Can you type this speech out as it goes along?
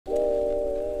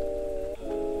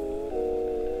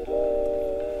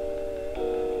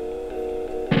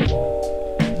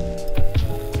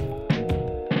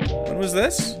was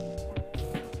this?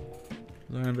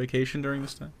 Was I on vacation during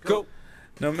this time? Go.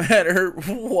 No matter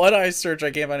what I search,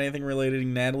 I can't find anything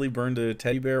relating Natalie burned a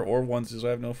teddy bear or onesies. I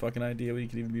have no fucking idea what you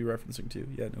could even be referencing to.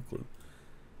 Yeah, no clue.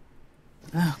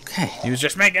 Okay. He was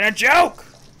just making a joke!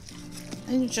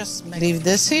 And just leave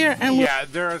this here and yeah,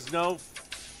 there is no... What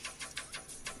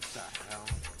the hell?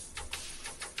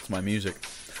 It's my music.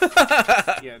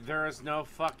 Yeah, there is no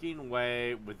fucking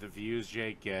way with the views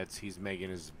Jake gets, he's making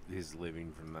his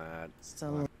living from that.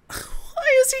 still...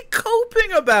 Why is he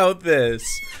coping about this?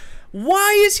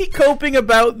 Why is he coping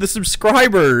about the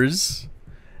subscribers?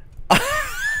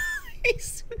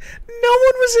 No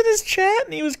one was in his chat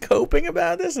and he was coping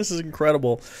about this? This is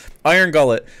incredible. Iron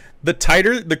Gullet.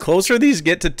 The closer these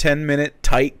get to 10-minute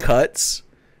tight cuts,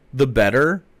 the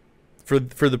better for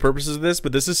the purposes of this.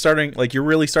 But this is starting, like, you're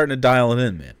really starting to dial it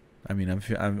in, man. I mean,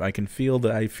 I can feel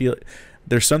that. I feel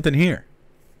there's something here.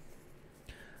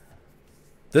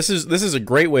 This is a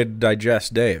great way to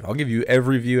digest Dave. I'll give you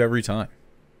every view every time.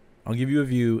 I'll give you a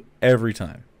view every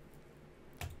time.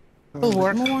 We'll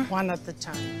work one at a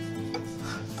time.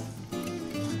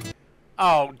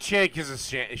 Oh, Jake is a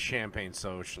champagne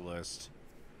socialist.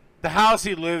 The house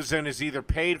he lives in is either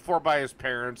paid for by his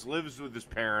parents, lives with his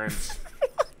parents.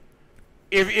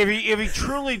 if he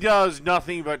truly does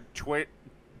nothing but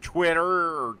Twitter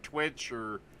or Twitch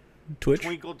or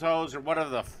Twinkle Toes or whatever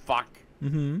the fuck.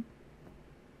 Mm-hmm.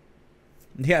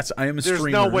 Yes, I am a There's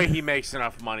streamer. no way he makes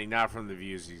enough money, not from the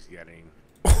views he's getting.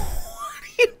 What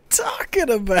are you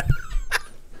talking about?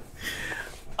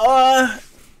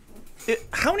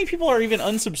 How many people are even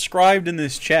unsubscribed in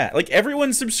this chat? Like,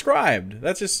 everyone's subscribed.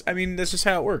 That's just, I mean, that's just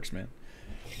how it works, man.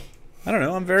 I don't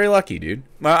know. I'm very lucky, dude.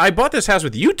 I bought this house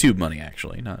with YouTube money,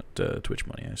 actually, not Twitch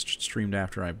money. I streamed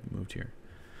after I moved here.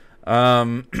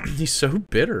 He's so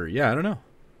bitter. Yeah, I don't know.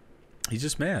 He's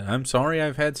just mad. I'm sorry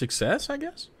I've had success, I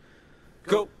guess.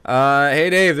 Go.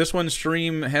 Hey, Dave, this one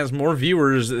stream has more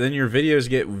viewers than your videos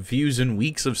get views in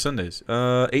weeks of Sundays.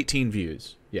 18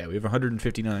 views. Yeah, we have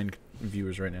 159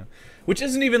 viewers right now. Which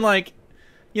isn't even like,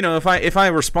 you know, if I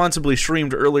responsibly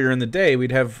streamed earlier in the day,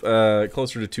 we'd have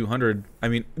closer to 200. I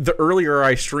mean, the earlier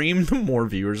I stream, the more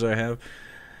viewers I have.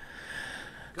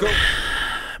 Go.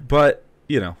 But,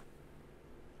 you know.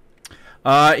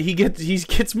 He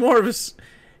gets more of his...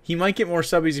 He might get more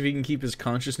subbies if he can keep his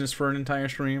consciousness for an entire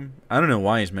stream. I don't know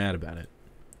why he's mad about it.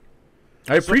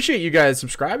 I appreciate you guys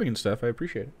subscribing and stuff. I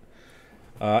appreciate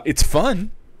it. It's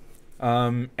fun.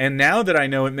 And now that I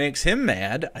know it makes him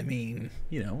mad, I mean,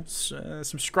 you know,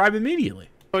 subscribe immediately.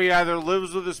 So he either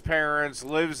lives with his parents,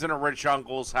 lives in a rich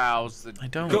uncle's house. That I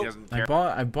don't. He doesn't care.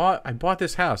 I bought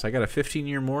this house. I got a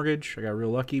 15-year mortgage. I got real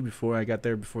lucky before I got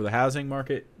there before the housing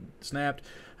market snapped.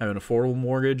 I have an affordable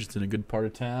mortgage. It's in a good part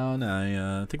of town.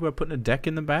 I think about putting a deck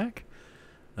in the back.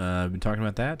 I've been talking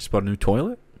about that. Just bought a new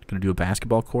toilet. Gonna do a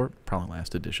basketball court. Probably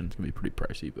last edition. It's gonna be pretty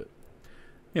pricey, but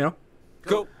you know.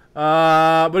 Go.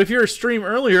 But if you're a stream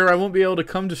earlier, I won't be able to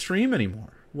come to stream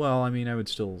anymore. Well, I mean, I would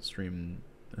still stream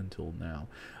until now.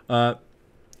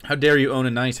 How dare you own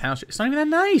a nice house? It's not even that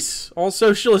nice. All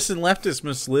socialists and leftists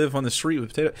must live on the street with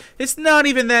potatoes. It's not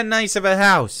even that nice of a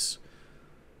house.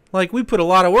 Like, we put a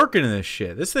lot of work into this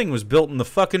shit. This thing was built in the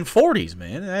fucking 40s,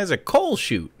 man. It has a coal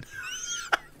chute.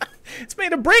 It's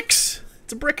made of bricks.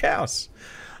 It's a brick house,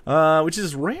 which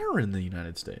is rare in the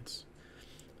United States.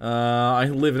 I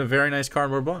live in a very nice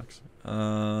cardboard box.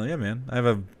 Yeah, man. I have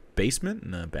a basement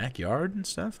and a backyard and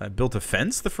stuff. I built a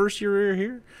fence the first year we were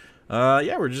here.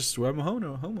 Yeah, I'm a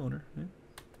homeowner. Yeah.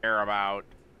 Care about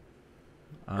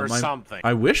or something.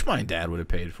 I wish my dad would have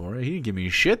paid for it. He didn't give me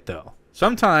shit, though.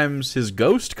 Sometimes his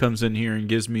ghost comes in here and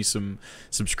gives me some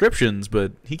subscriptions,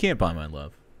 but he can't buy my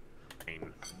love.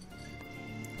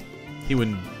 He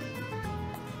wouldn't...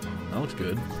 That looks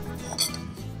good.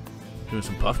 Doing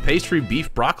some puff pastry,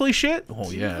 beef broccoli shit? Oh,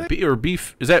 yeah. Or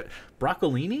beef... Is that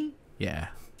broccolini? Yeah.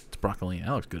 It's broccolini.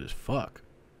 That looks good as fuck.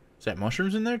 Is that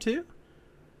mushrooms in there, too?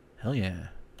 Hell yeah.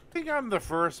 I think I'm the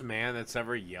first man that's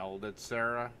ever yelled at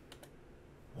Sarah.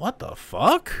 What the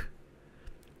fuck?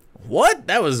 What?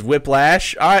 That was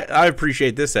whiplash. I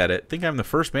appreciate this edit. I think I'm the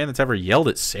first man that's ever yelled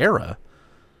at Sarah.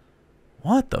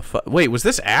 What the fuck? Wait, was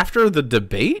this after the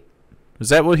debate? Was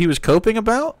that what he was coping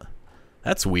about?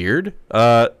 That's weird.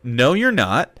 No, you're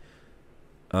not.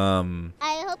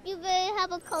 I hope you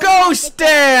have a Ghost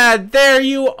Dad! There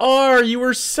you are! You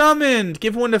were summoned!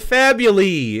 Give one to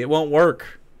Fabuli! It won't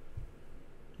work.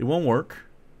 It won't work.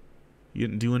 You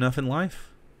didn't do enough in life.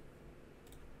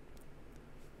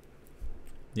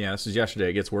 Yeah, this is yesterday.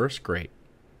 It gets worse? Great.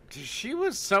 She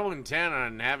was so intent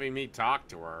on having me talk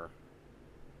to her.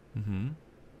 Mm-hmm.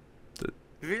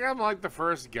 You think I'm like the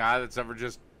first guy that's ever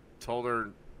just told her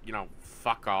you know,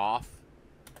 fuck off?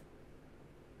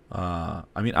 I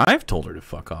mean, I've told her to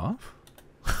fuck off.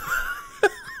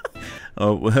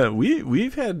 Oh,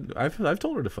 I've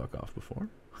told her to fuck off before.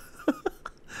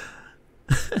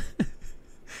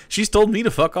 She's told me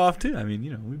to fuck off too. I mean,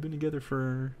 you know, we've been together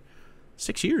for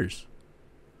 6 years.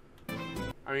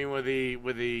 I mean, with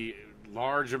the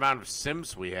large amount of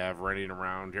simps we have running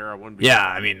around here, I wouldn't be. Yeah,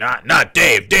 I mean, not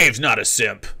Dave. Dave's not a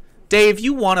simp. Dave,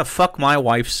 you want to fuck my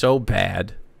wife so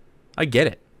bad. I get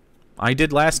it. I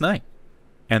did last night.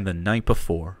 And the night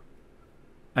before.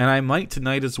 And I might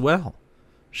tonight as well.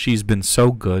 She's been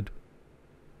so good.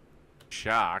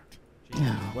 Shocked.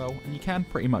 Yeah, well, you can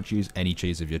pretty much use any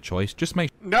cheese of your choice. Just make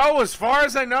No, as far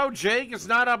as I know, Jake has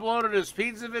not uploaded his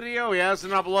pizza video. He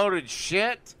hasn't uploaded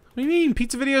shit. What do you mean?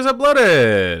 Pizza video's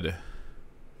uploaded.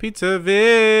 Pizza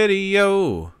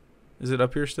video. Is it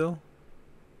up here still?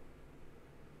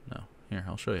 No. Here,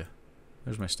 I'll show you.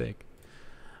 There's my steak.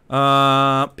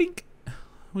 Pink.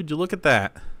 Would you look at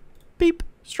that? Beep.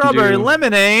 Strawberry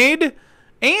lemonade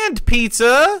and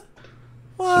pizza.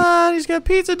 What? He's got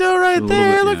pizza dough right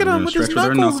there. Look at him with his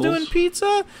knuckles doing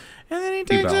pizza. And then he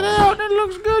takes it out and it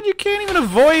looks good. You can't even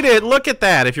avoid it. Look at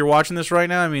that. If you're watching this right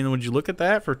now, I mean, would you look at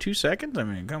that for 2 seconds? I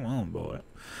mean, come on, boy.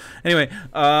 Anyway,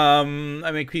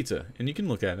 I make pizza and you can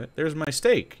look at it. There's my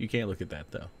steak. You can't look at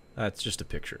that though. That's just a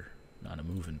picture, not a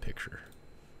moving picture.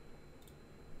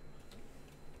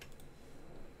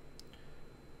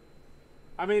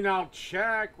 I mean, I'll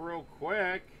check real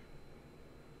quick.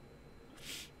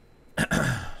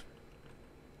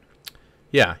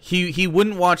 Yeah, he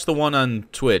wouldn't watch the one on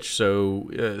Twitch,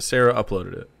 so Sarah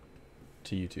uploaded it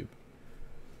to YouTube.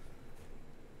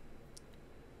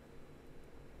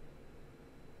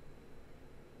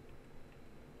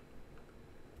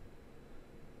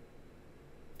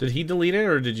 Did he delete it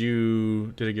or did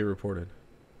it get reported?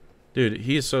 Dude,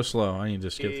 he is so slow. I need to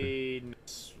skip through.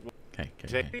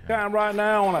 Okay. Time right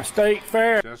now on a state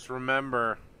fair. Just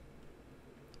remember,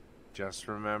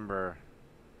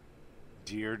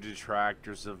 dear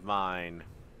detractors of mine,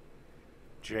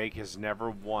 Jake has never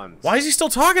once. Why is he still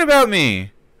talking about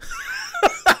me?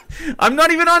 I'm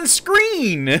not even on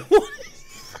screen.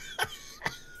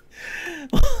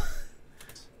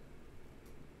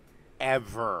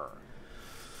 Ever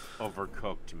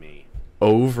overcooked me.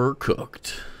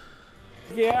 Overcooked.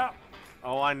 Yeah.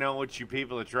 Oh, I know what you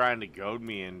people are trying to goad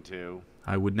me into.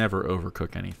 I would never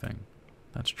overcook anything.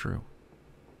 That's true.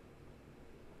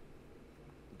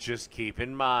 Just keep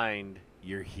in mind,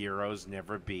 your hero's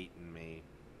never beaten me.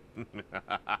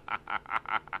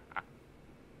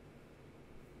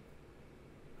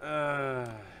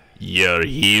 Your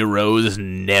hero's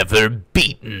never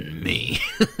beaten me.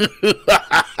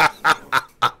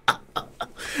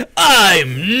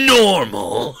 I'm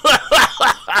normal.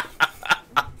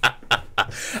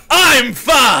 I'm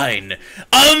fine.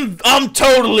 I'm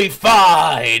totally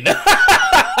fine.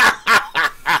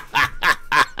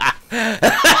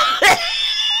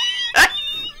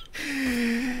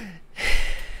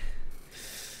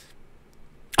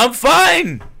 I'm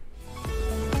fine.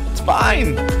 It's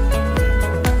fine.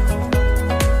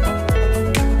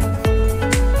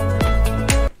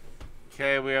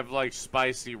 Okay, we have like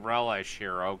spicy relish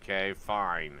here. Okay,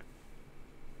 fine.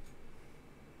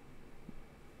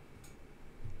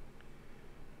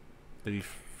 Did he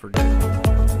forget?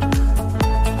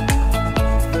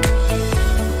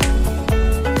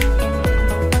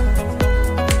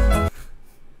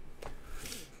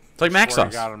 It's like Mac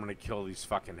sauce. God, I'm gonna kill these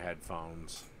fucking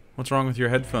headphones. What's wrong with your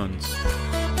headphones?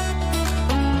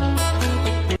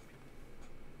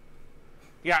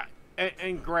 Yeah,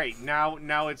 and great.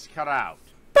 Now it's cut out.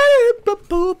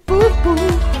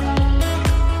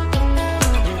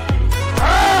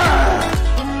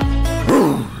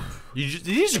 Did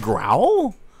you just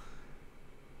growl?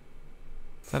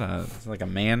 Is that like a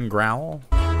man growl?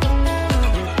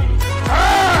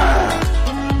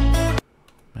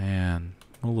 Man,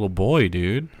 a little boy,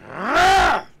 dude.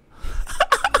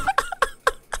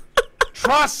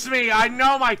 Trust me, I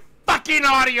know my fucking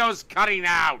audio's cutting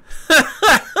out.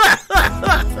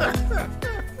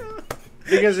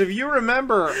 Because if you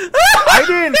remember, I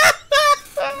didn't.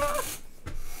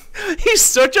 He's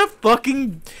such a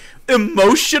fucking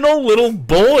emotional little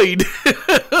boy, dude.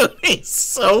 He's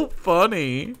so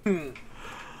funny.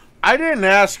 I didn't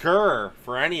ask her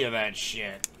for any of that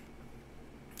shit.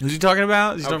 Who's he talking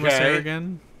about? Is he talking about Sarah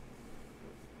again?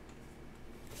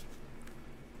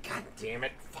 God damn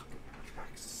it. Fucking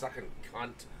cock-sucking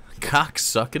cunt.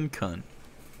 Cock-sucking cunt.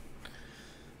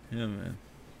 Yeah, man.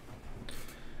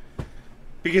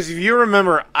 Because if you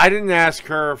remember, I didn't ask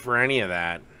her for any of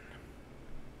that.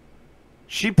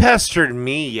 She pestered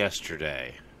me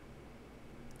yesterday.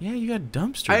 Yeah, you got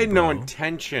dumpster. I had no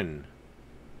intention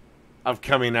of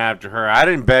coming after her. I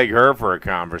didn't beg her for a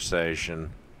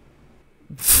conversation.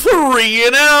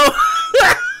 3-0.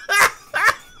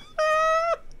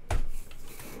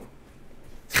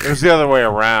 It was the other way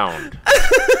around.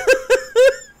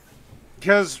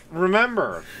 Because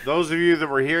remember, those of you that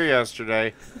were here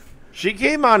yesterday, she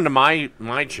came onto my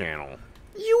channel.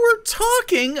 You were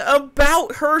talking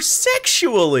about her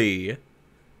sexually.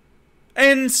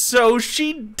 And so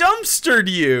she dumpstered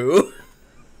you.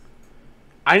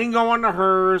 I didn't go onto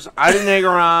hers. I didn't egg her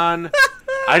on.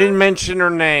 I didn't mention her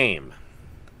name.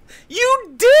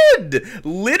 You did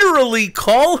literally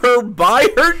call her by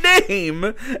her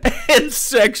name and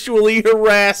sexually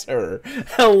harass her.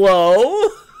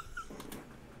 Hello?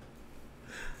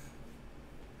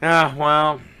 Yeah,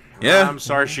 well, yeah. I'm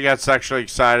sorry she got sexually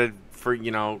excited for,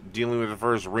 you know, dealing with the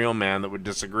first real man that would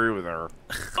disagree with her.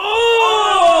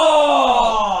 Oh!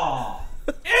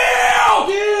 Ew!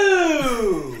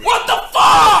 Dude! What the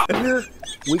fuck? Here,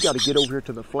 we got to get over here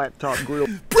to the flat top grill.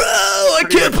 Bro, I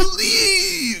can't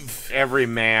believe! Every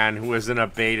man who isn't a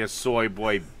beta soy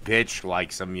boy bitch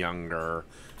likes him younger.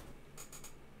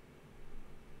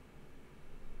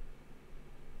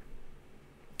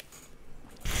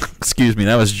 Excuse me,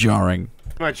 that was jarring.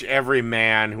 Pretty much every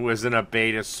man who isn't a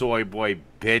beta soy boy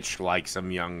bitch likes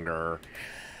him younger.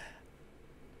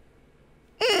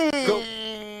 Go.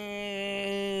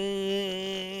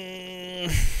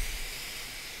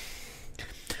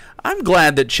 I'm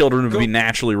glad that children would be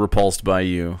naturally repulsed by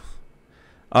you.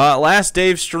 Last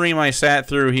Dave's stream I sat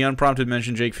through, he unprompted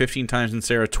mentioned Jake 15 times and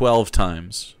Sarah 12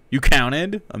 times. You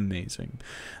counted? Amazing.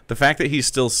 The fact that he's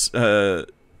still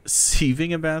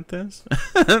seething about this?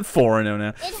 4-0 now.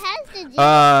 It has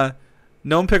to do.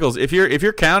 Gnome Pickles, if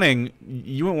you're counting,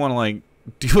 you wouldn't want to like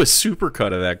do a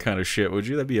supercut of that kind of shit, would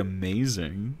you? That'd be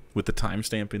amazing with the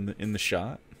timestamp in the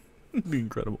shot. It'd be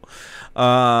incredible.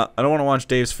 I don't want to watch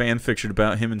Dave's fan fiction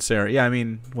about him and Sarah. Yeah, I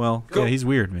mean, well, yeah, he's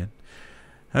weird, man.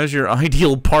 How's your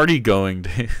ideal party going,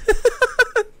 Dave?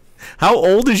 How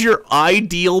old is your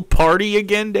ideal party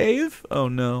again, Dave? Oh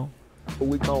no.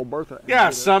 We call Bertha. Yeah,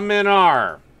 some men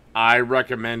are. I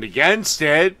recommend against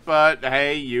it, but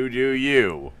hey, you do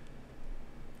you.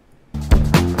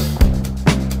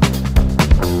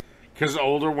 Because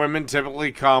older women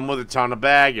typically come with a ton of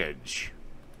baggage.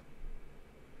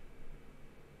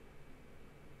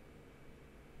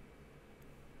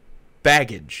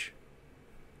 Baggage.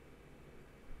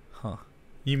 Huh.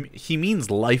 He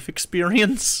means life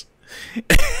experience?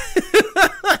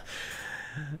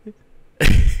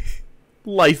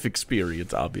 Life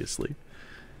experience, obviously.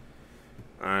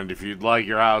 And if you'd like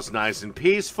your house nice and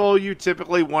peaceful, you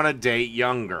typically want to date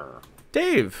younger.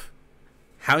 Dave,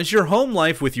 how's your home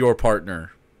life with your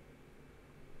partner?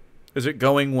 Is it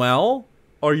going well?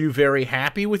 Are you very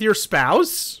happy with your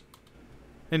spouse?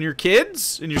 And your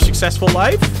kids? And your successful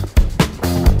life?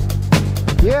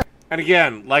 Yeah. And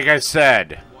again, like I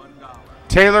said,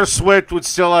 Taylor Swift would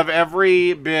still have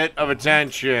every bit of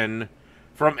attention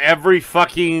from every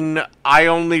fucking I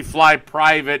only fly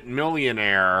private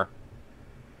millionaire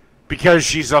because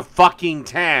she's a fucking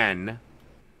 10.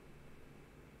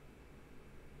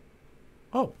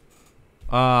 Oh.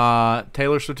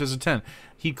 Taylor Swift is a 10.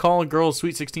 He'd call a girl a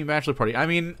Sweet 16 bachelor party. I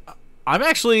mean, I'm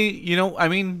actually, you know, I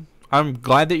mean, I'm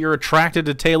glad that you're attracted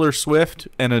to Taylor Swift,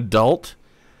 an adult.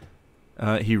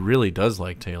 He really does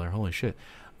like Taylor. Holy shit.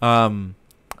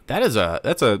 That's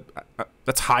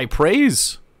high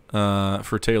praise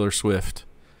for Taylor Swift.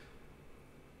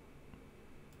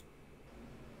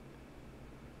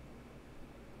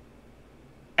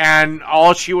 And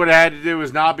all she would have had to do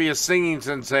was not be a singing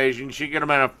sensation. She could have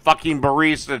been a fucking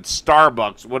barista at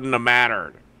Starbucks. Wouldn't have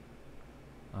mattered.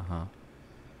 Uh-huh.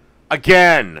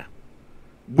 Again,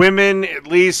 women, at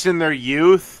least in their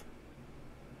youth,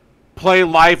 play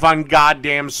life on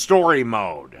goddamn story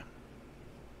mode.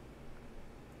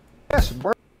 Yes,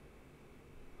 Bertha.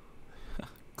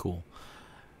 Cool.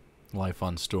 Life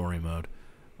on story mode.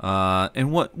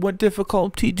 And what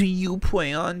difficulty do you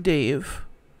play on, Dave?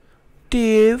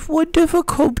 Dave, what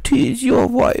difficulty is your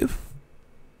wife?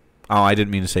 Oh, I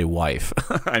didn't mean to say wife.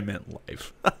 I meant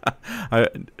life.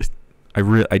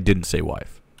 I didn't say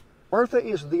wife. Bertha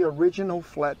is the original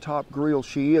flat top grill.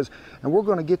 She is. And we're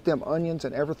going to get them onions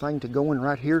and everything to go in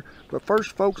right here. But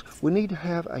first, folks, we need to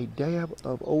have a dab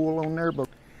of oil on there. But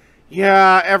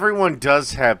Yeah, everyone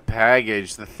does have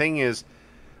baggage. The thing is,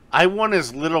 I want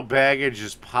as little baggage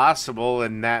as possible,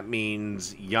 and that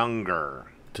means younger.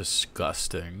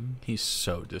 Disgusting. He's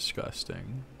so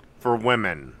disgusting. For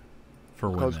women. For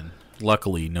women.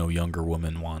 Luckily, no younger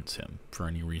woman wants him for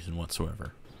any reason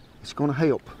whatsoever. It's going to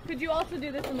help. Could you also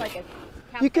do this in like a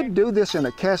cast You could iron? do this in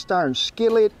a cast iron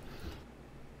skillet.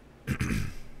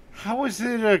 How is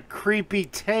it a creepy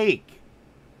take?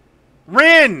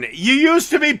 Rin, you used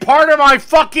to be part of my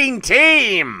fucking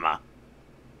team!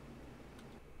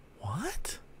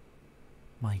 What?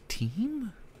 My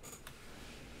team?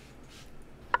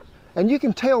 And you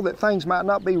can tell that things might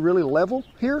not be really level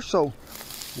here, so...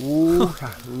 Ooh,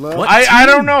 I love What? I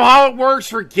don't know how it works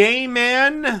for gay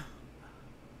men.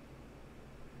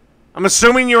 I'm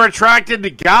assuming you're attracted to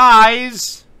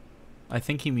guys. I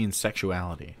think he means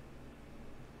sexuality.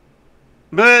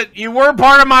 But you were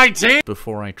part of my team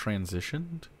Before I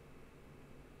transitioned?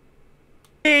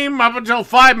 up until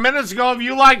 5 minutes ago. If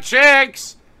you like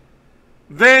chicks,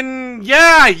 then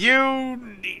yeah, you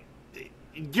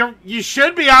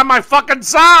should be on my fucking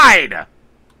side.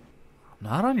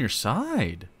 Not on your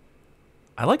side.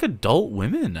 I like adult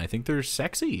women. I think they're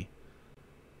sexy.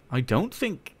 I don't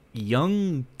think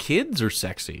young kids are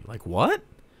sexy. Like, what?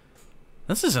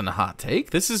 This isn't a hot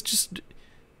take. This is just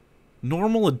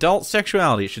normal adult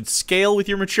sexuality. It should scale with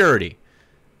your maturity.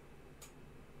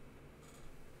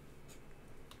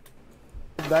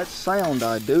 that sound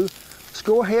I do. Let's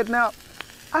go ahead now.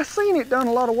 I've seen it done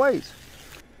a lot of ways.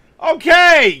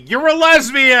 Okay, you're a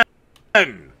lesbian.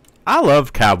 I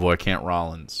love Cowboy Kent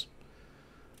Rollins.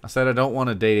 I said I don't want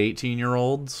to date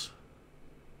 18-year-olds.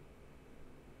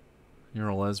 You're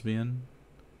a lesbian?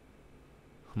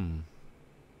 I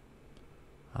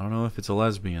don't know if it's a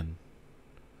lesbian.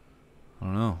 I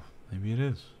don't know. Maybe it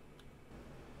is.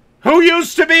 Who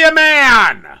used to be a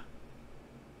man?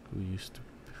 Who used to?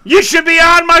 You should be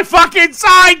on my fucking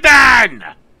side then!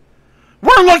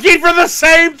 We're looking for the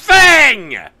same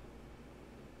thing!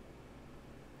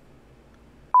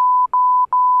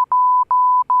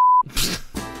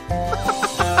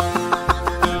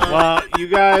 Well, you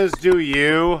guys do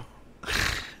you.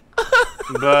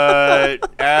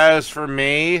 But as for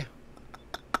me,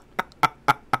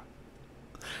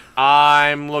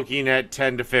 I'm looking at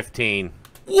 10 to 15.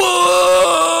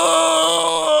 Whoa!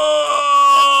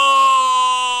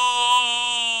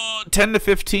 10 to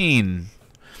 15.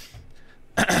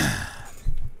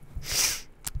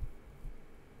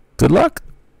 Good luck.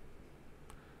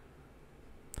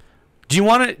 Do you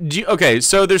want to? Okay,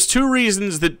 so there's three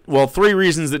reasons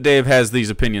that Dave has these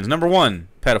opinions. Number one,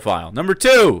 pedophile. Number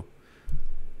two,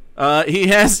 he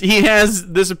has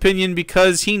this opinion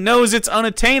because he knows it's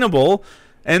unattainable,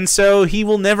 and so he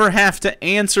will never have to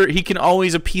answer. He can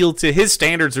always appeal to his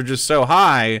standards are just so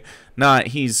high. Not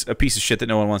he's a piece of shit that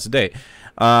no one wants to date.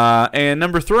 And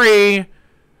number three,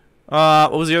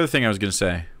 what was the other thing I was gonna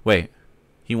say? Wait,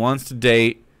 he wants to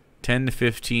date 10 to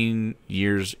 15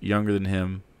 years younger than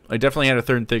him. I definitely had a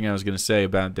third thing I was going to say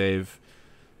about Dave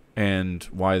and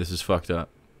why this is fucked up.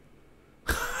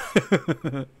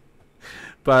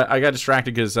 But I got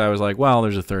distracted because I was like, well,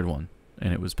 there's a third one,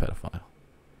 and it was pedophile.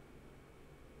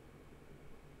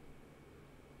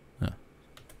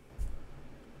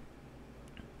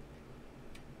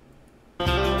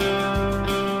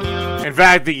 In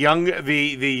fact, the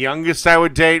youngest I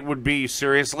would date would be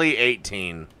seriously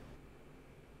 18.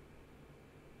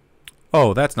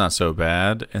 Oh, that's not so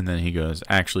bad. And then he goes,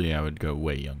 actually, I would go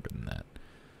way younger than that.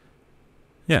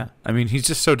 Yeah, I mean, he's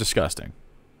just so disgusting.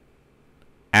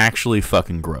 Actually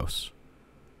fucking gross.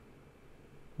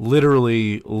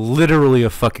 Literally a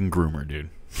fucking groomer,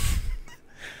 dude.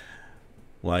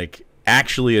 Like,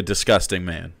 actually a disgusting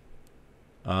man.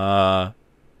 Don't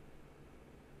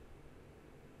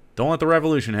let the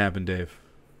revolution happen, Dave.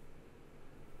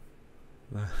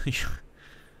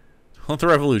 Let the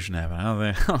revolution happen.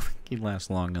 I don't think he'd last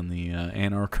long on the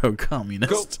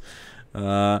anarcho-communist.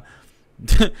 I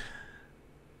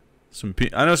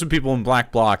know some people in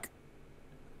Black Bloc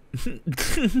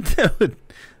that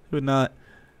would not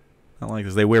like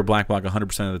this. They wear Black Bloc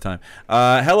 100% of the time.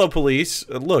 Hello, police.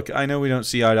 Look, I know we don't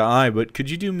see eye to eye, but could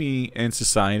you do me and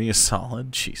society a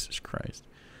solid? Jesus Christ.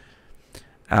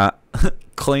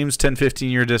 Claims 10,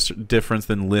 15-year difference,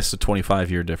 then lists a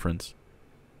 25-year difference.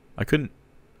 I couldn't.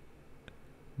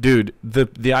 Dude,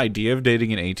 the idea of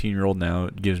dating an 18-year-old now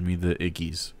gives me the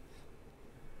ickies.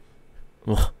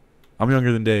 Well, I'm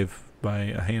younger than Dave by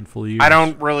a handful of years. I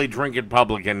don't really drink in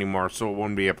public anymore, so it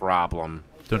wouldn't be a problem.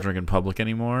 Don't drink in public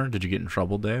anymore? Did you get in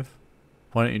trouble, Dave?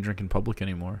 Why don't you drink in public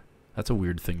anymore? That's a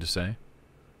weird thing to say.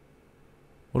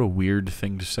 What a weird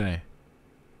thing to say.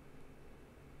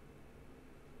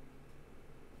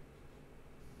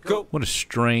 Go. What a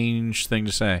strange thing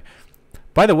to say.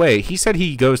 By the way, he said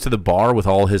he goes to the bar with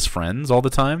all his friends all the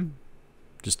time.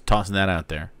 Just tossing that out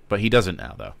there. But he doesn't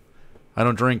now, though. I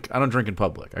don't drink in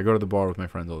public. I go to the bar with my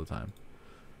friends all the time.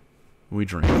 We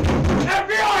drink.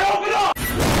 FBI,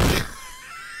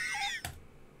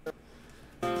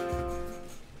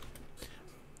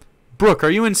 Brooke,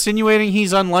 are you insinuating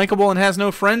he's unlikable and has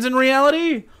no friends in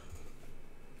reality?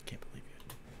 Can't believe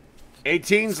it.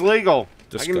 18's legal.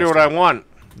 Disgusting. I can do what I want.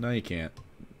 No, you can't.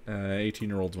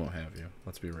 18-year-olds won't have you.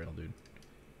 Let's be real, dude.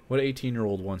 What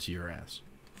 18-year-old wants your ass?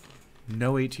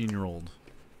 No 18-year-old.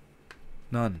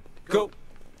 None. Go.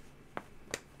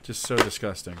 Just so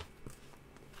disgusting.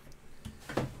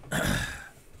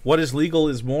 What is legal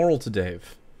is moral to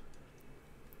Dave.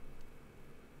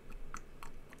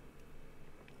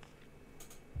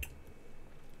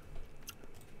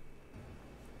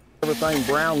 Everything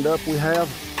browned up we have.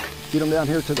 Get them down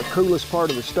here to the coolest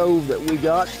part of the stove that we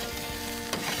got.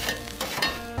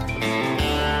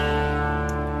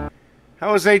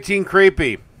 How is 18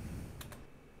 creepy?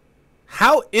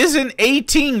 How isn't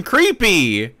 18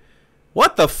 creepy?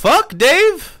 What the fuck,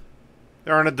 Dave?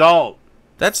 They're an adult.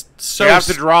 That's so... We have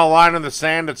to draw a line in the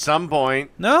sand at some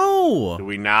point. No. Do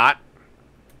we not?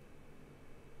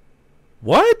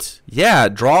 What? Yeah,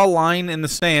 draw a line in the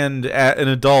sand at an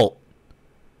adult.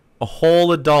 A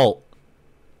whole adult.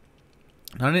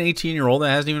 Not an 18-year-old that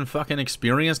hasn't even fucking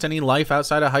experienced any life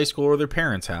outside of high school or their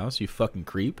parents' house, you fucking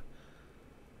creep.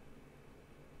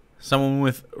 Someone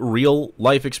with real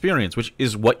life experience, which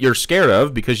is what you're scared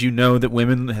of because you know that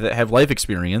women that have life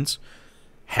experience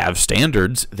have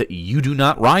standards that you do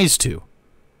not rise to.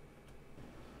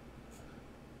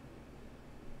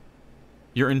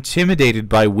 You're intimidated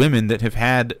by women that have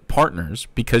had partners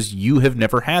because you have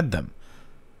never had them.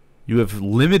 You have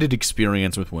limited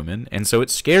experience with women, and so it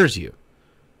scares you.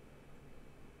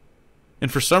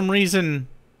 And for some reason,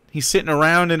 he's sitting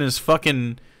around in his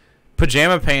fucking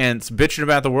pajama pants bitching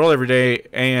about the world every day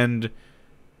and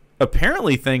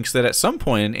apparently thinks that at some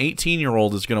point an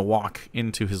 18-year-old is going to walk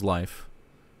into his life.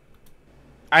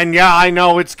 And yeah, I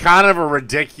know it's kind of a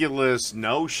ridiculous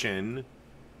notion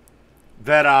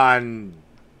that on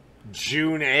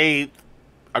June 8th,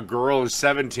 a girl is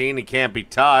 17 and can't be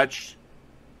touched.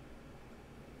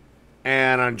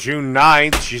 And on June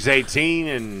 9th, she's 18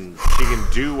 and she can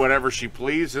do whatever she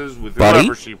pleases with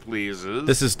whoever she pleases.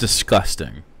 This is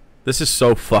disgusting. This is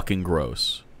so fucking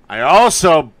gross. I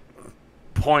also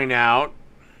point out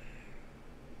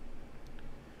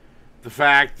the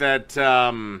fact that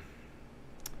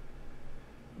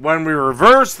when we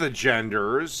reverse the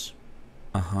genders,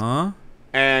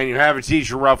 and you have a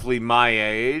teacher roughly my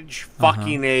age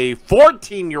fucking a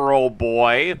 14-year-old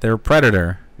boy, they're a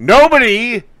predator.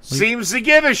 Nobody seems to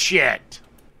give a shit.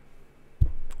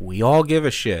 We all give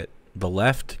a shit. The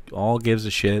left all gives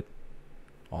a shit.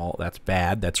 All that's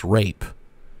bad. That's rape.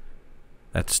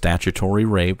 That's statutory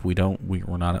rape. We're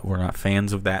not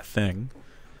fans of that thing.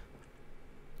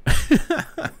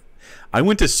 I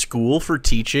went to school for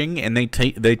teaching, and they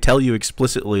tell you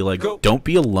explicitly, like, don't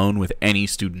be alone with any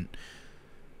student.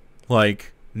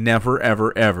 Like, never,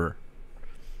 ever, ever.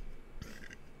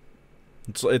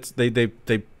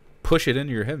 They push it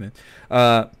into your head, man.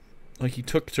 Like, he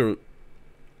took to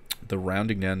the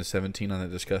rounding down to 17 on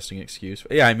that disgusting excuse.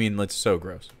 Yeah, I mean, it's so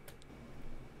gross.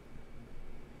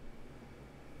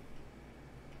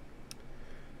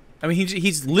 I mean,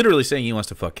 he's literally saying he wants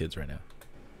to fuck kids right now.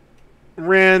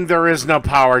 Rin, there is no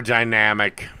power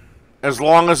dynamic. As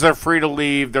long as they're free to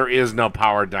leave, there is no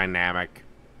power dynamic.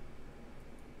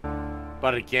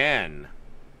 But again,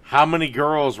 how many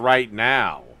girls right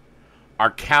now are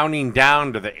counting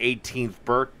down to the 18th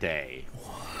birthday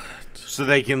so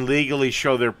they can legally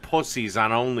show their pussies on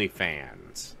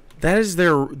OnlyFans? That is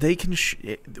their... They can...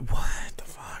 What the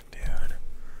fuck,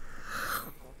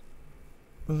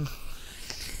 dude?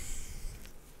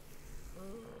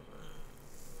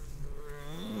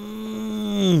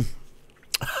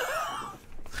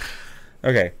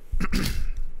 Okay.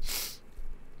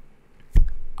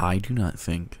 I do not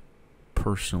think,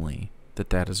 personally,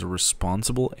 that is a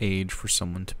responsible age for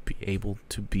someone to be able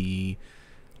to be,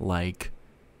 like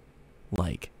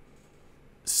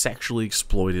sexually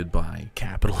exploited by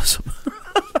capitalism.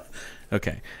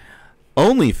 Okay.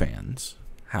 OnlyFans,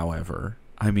 however,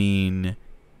 I mean,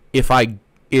 if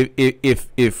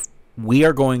we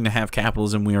are going to have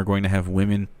capitalism, we are going to have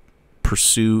women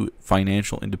pursue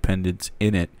financial independence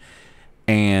in it,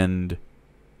 and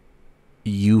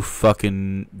you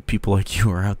fucking people like you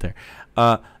are out there.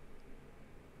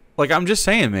 Like, I'm just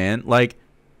saying, man, like,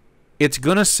 it's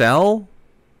gonna sell,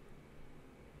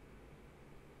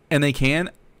 and they can.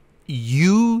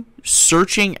 You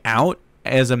searching out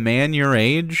as a man your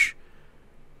age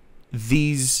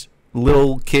these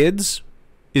little kids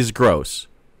is gross.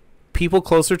 People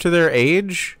closer to their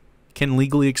age can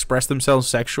legally express themselves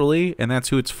sexually, and that's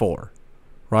who it's for,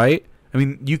 right? I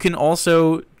mean, you can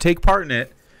also take part in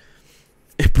it,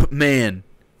 but man,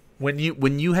 when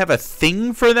you have a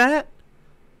thing for that,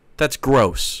 That's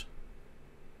gross.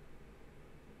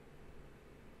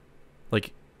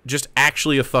 Like, just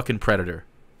actually a fucking predator.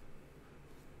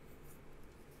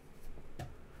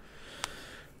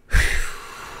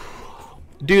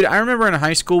 Dude, I remember in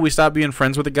high school we stopped being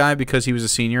friends with a guy because he was a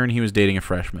senior and he was dating a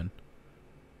freshman.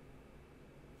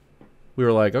 We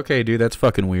were like, okay, dude, that's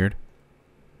fucking weird.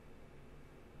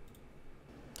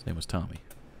 His name was Tommy.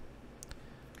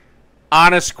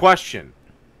 Honest question.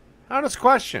 Honest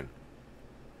question.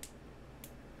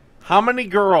 How many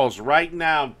girls right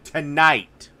now,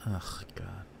 tonight, Oh,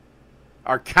 God.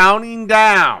 are counting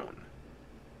down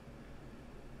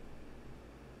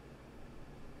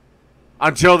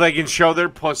until they can show their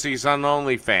pussies on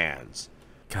OnlyFans?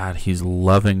 God, he's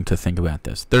loving to think about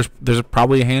this. There's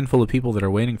probably a handful of people that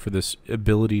are waiting for this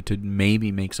ability to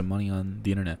maybe make some money on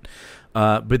the internet.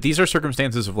 But these are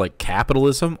circumstances of, like,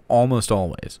 capitalism almost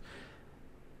always.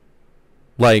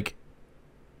 Like,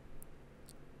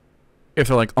 if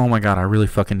they're like, oh my God, I really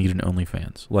fucking need an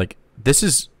OnlyFans. Like, this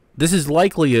is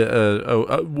likely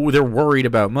they're worried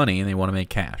about money and they want to make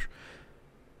cash.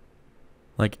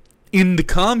 Like, in the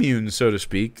commune, so to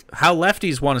speak, how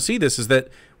lefties want to see this is that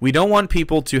we don't want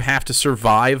people to have to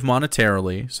survive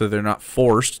monetarily, so they're not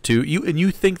forced to.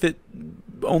 You think that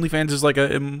OnlyFans is like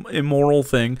a immoral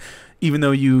thing, even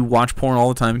though you watch porn all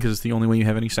the time because it's the only way you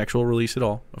have any sexual release at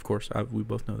all. Of course, we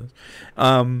both know this.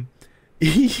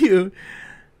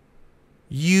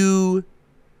 You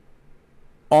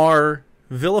are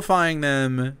vilifying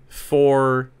them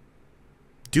for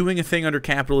doing a thing under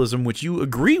capitalism which you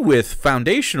agree with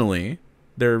foundationally,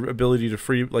 their ability to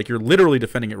free, like, you're literally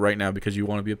defending it right now because you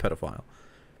want to be a pedophile,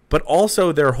 but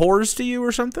also they're whores to you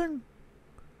or something.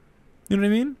 You know what I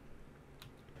mean?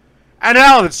 I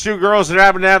know, if it's two girls that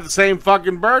happen to have the same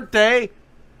fucking birthday,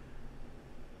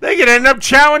 they could end up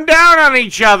chowing down on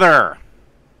each other.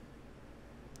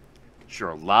 Sure,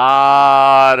 a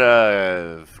lot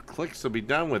of clicks will be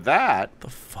done with that. The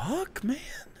fuck, man?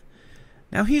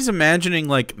 Now he's imagining,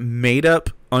 like, made-up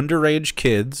underage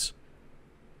kids.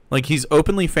 Like, he's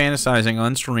openly fantasizing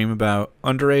on stream about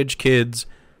underage kids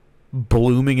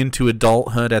blooming into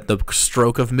adulthood at the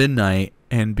stroke of midnight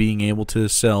and being able to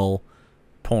sell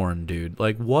porn, dude.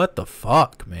 Like, what the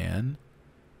fuck, man?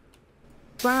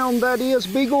 Sound that is,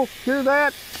 Beagle. Hear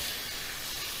that?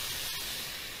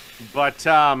 But,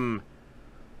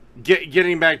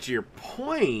 getting back to your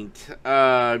point,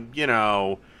 you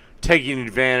know, taking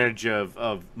advantage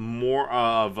of more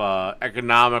of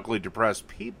economically depressed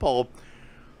people.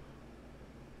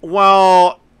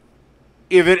 Well,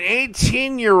 if an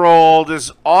 18-year-old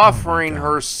is offering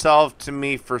herself to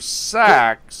me for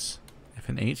sex... If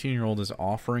an 18-year-old is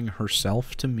offering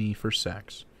herself to me for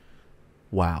sex...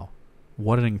 Wow.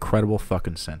 What an incredible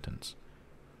fucking sentence.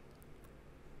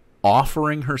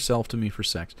 Offering herself to me for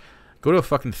sex. Go to a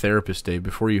fucking therapist, Dave,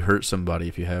 before you hurt somebody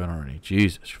if you haven't already.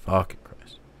 Jesus fucking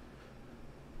Christ.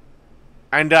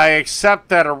 And I accept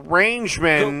that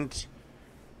arrangement.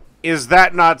 Is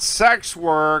that not sex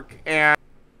work? And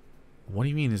what do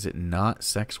you mean, is it not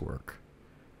sex work?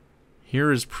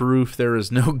 Here is proof there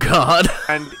is no God.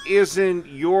 And isn't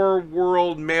your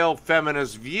world male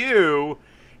feminist view,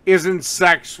 isn't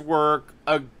sex work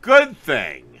a good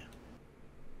thing?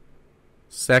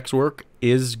 Sex work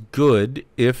is good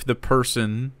if the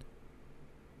person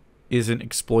isn't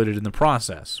exploited in the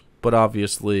process. But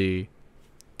obviously,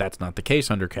 that's not the case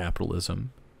under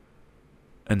capitalism.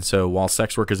 And so while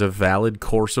sex work is a valid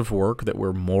course of work that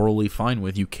we're morally fine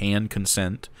with, you can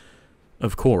consent,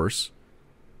 of course.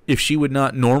 If she would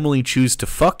not normally choose to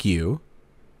fuck you,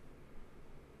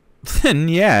 then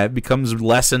yeah, it becomes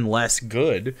less and less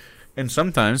good. And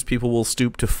sometimes people will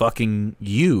stoop to fucking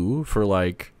you for,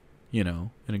 like, you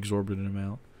know, an exorbitant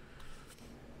amount.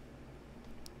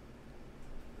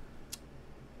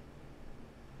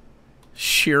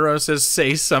 Shiro says,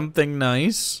 say something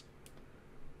nice.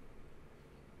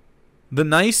 The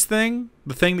nice thing,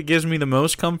 the thing that gives me the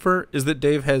most comfort, is that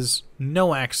Dave has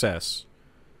no access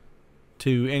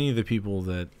to any of the people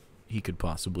that he could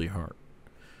possibly hurt.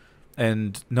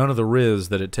 And none of the riz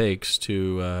that it takes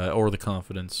to, or the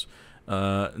confidence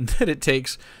that it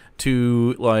takes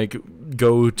to, like,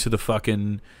 go to the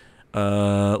fucking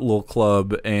little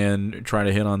club and try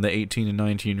to hit on the 18 and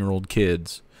 19-year-old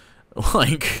kids.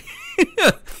 Like,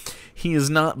 he is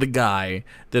not the guy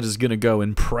that is going to go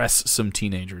impress some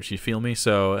teenagers. You feel me?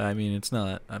 So, I mean, it's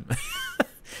not...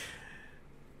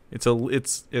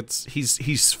 he's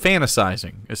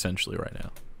fantasizing, essentially, right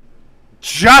now.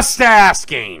 Just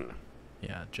asking.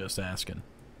 Yeah, just asking.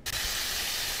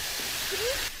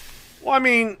 Well, I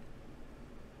mean...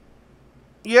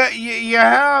 Yeah, you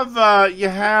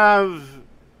have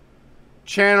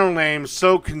channel name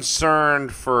so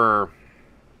concerned for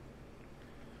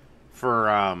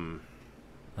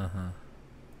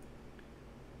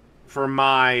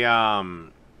my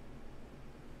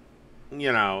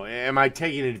you know, am I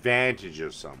taking advantage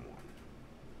of someone?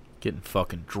 Getting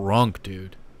fucking drunk,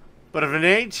 dude. But if an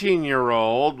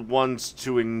 18-year-old wants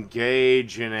to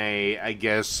engage in a, I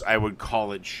guess I would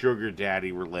call it sugar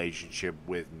daddy relationship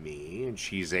with me, and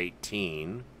she's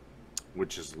 18,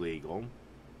 which is legal,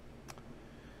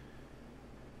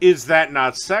 is that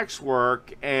not sex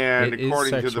work? And It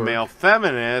according is to sex the work. male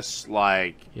feminists,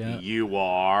 like Yeah. you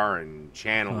are and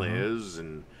Channel is,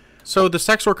 and So the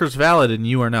sex worker's valid and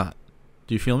you are not.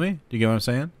 Do you feel me? Do you get what I'm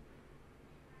saying?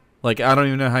 Like, I don't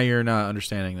even know how you're not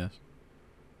understanding this.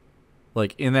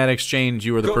 Like, in that exchange,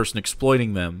 you are the person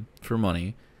exploiting them for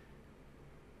money.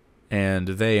 And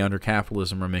they, under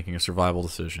capitalism, are making a survival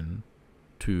decision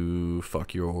to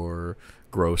fuck your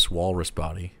gross walrus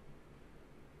body.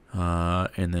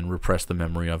 And then repress the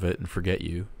memory of it and forget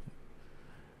you.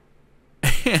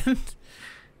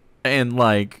 And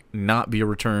like, not be a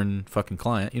return fucking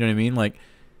client. You know what I mean? Like,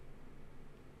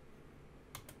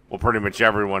 well, pretty much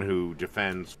everyone who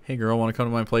defends hey girl, want to come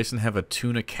to my place and have a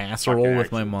tuna casserole fucking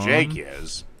with my actual mom? Jake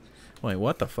is. Wait,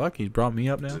 what the fuck? He brought me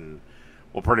up now? And,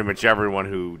 well, pretty much everyone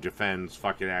who defends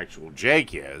fucking actual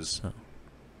Jake is. Oh.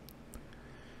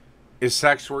 Is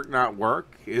sex work not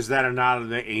work? Is that not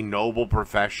a noble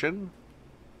profession?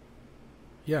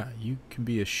 Yeah, you can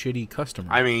be a shitty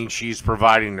customer. I mean, she's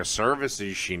providing a service,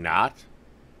 is she not?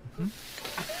 The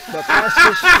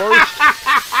fastest first.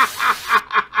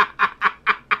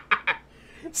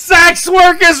 Sex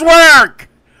work is work!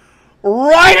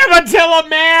 Right up until a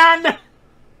man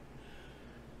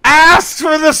asks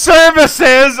for the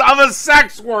services of a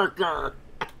sex worker.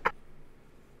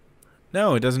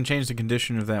 No, it doesn't change the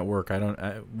condition of that work.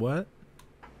 What?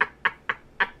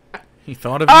 He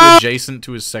thought of you adjacent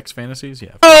to his sex fantasies?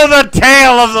 Yeah. Oh, the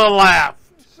tail of the left!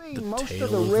 See, The most tail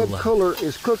of the of the red left. color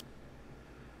is cooked.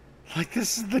 Like,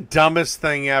 this is the dumbest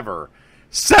thing ever.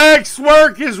 Sex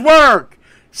work is work!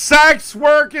 Sex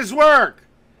work is work!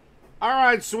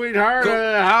 Alright, sweetheart,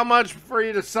 how much for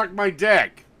you to suck my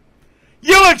dick?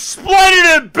 You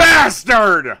exploitative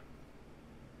bastard!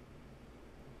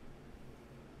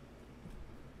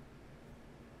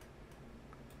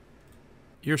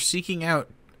 You're seeking out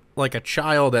like a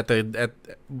child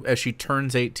as she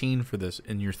turns 18 for this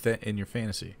in your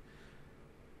fantasy.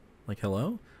 Like,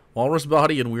 hello? Walrus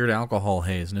body and weird alcohol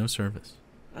haze, no service.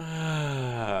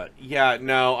 Yeah,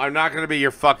 no, I'm not gonna be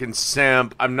your fucking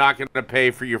simp. I'm not gonna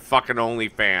pay for your fucking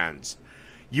OnlyFans.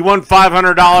 You want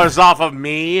 $500 off of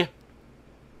me?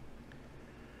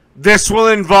 This will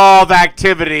involve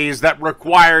activities that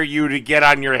require you to get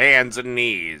on your hands and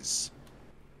knees.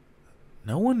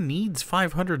 No one needs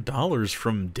 $500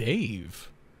 from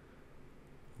Dave.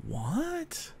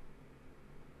 What?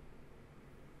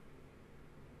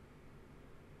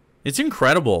 It's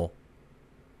incredible.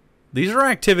 These are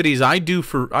activities I get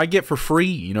for free,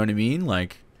 you know what I mean?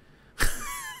 Like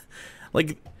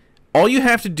like all you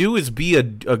have to do is be a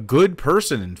good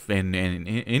person and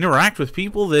interact with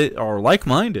people that are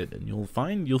like-minded, and you'll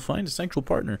find a sexual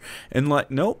partner. And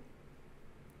like, nope.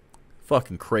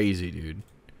 Fucking crazy, dude.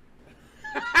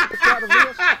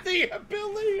 The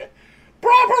ability to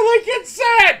properly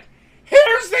consent.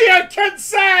 Here's the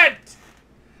consent.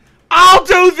 I'll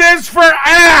do this for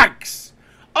X.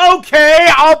 Okay,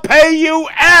 I'll pay you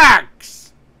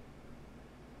X.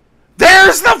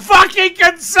 There's the fucking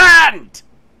consent.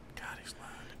 God, he's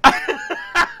loud.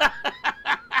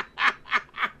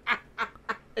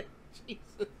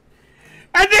 Jesus.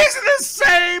 And these are the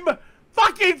same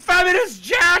fucking feminist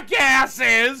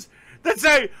jackasses that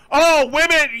say, "Oh,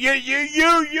 women,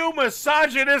 you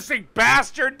misogynistic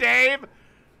bastard, Dave.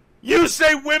 You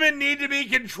say women need to be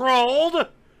controlled.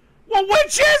 Well,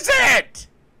 which is it?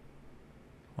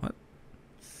 What?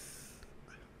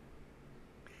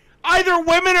 Either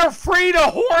women are free to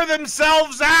whore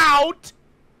themselves out,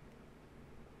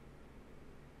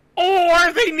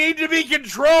 or they need to be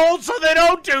controlled so they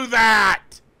don't do that."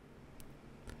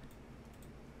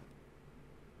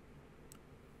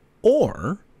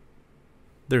 Or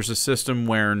there's a system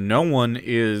where no one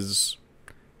is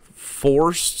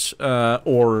forced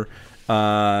or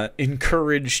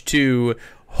encouraged to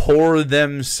whore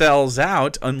themselves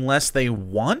out unless they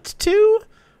want to,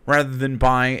 rather than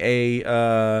by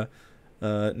a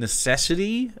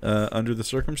necessity under the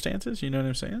circumstances. You know what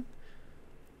I'm saying?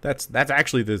 That's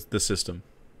actually the system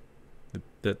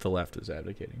that the left is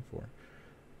advocating for.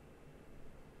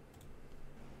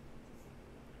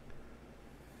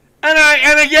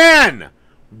 And again,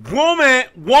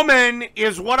 Woman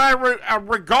is what I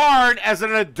regard as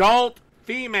an adult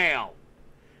female,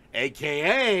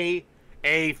 a.k.a.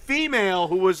 a female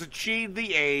who has achieved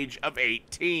the age of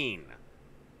 18.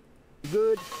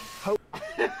 Good.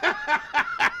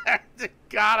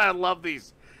 God, I love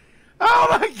these. Oh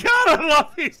my God, I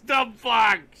love these dumb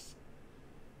fucks.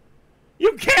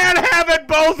 You can't have it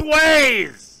both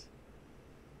ways.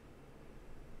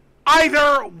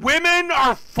 Either women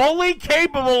are fully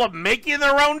capable of making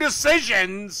their own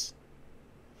decisions,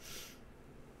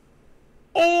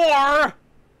 or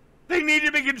they need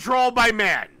to be controlled by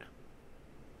men.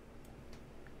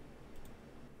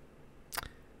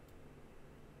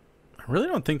 I really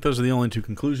don't think those are the only two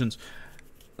conclusions.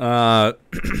 So,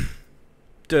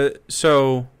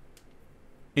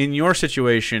 in your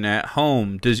situation at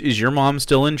home, is your mom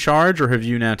still in charge, or have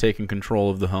you now taken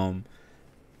control of the home?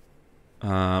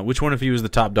 Which one of you is the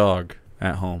top dog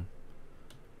at home?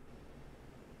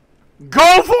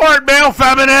 Go for it, male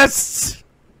feminists!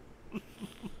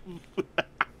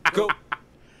 Go.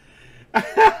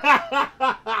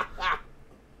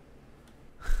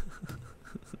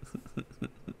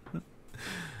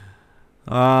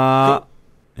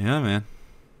 Yeah, man.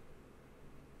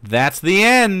 That's the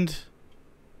end.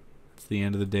 That's the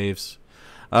end of the Daves.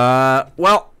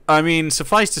 Well, I mean,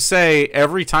 suffice to say,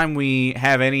 every time we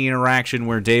have any interaction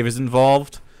where Dave is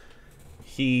involved,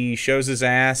 he shows his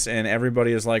ass, and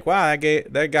everybody is like, wow,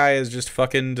 that guy is just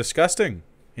fucking disgusting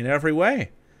in every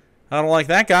way. I don't like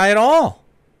that guy at all.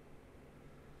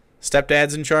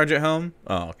 Stepdad's in charge at home?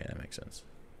 Oh, okay, that makes sense.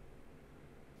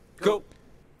 Go.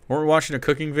 We're watching a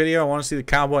cooking video. I want to see the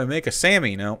cowboy make a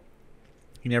Sammy. No.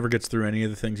 He never gets through any of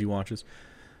the things he watches.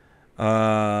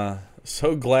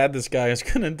 So glad this guy is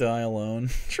going to die alone.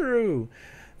 True.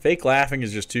 Fake laughing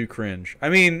is just too cringe. I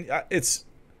mean, it's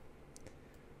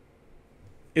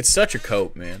such a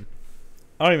cope, man.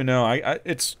 I don't even know.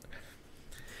 It's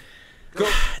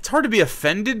hard to be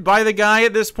offended by the guy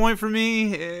at this point for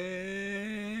me.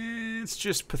 It's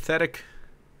just pathetic.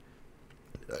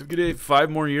 I'm going to have 5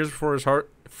 more years before his heart.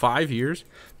 5 years?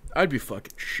 I'd be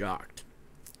fucking shocked.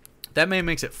 That man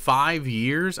makes it 5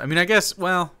 years? I mean, I guess,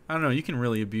 well, I don't know. You can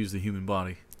really abuse the human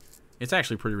body. It's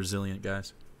actually pretty resilient,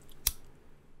 guys.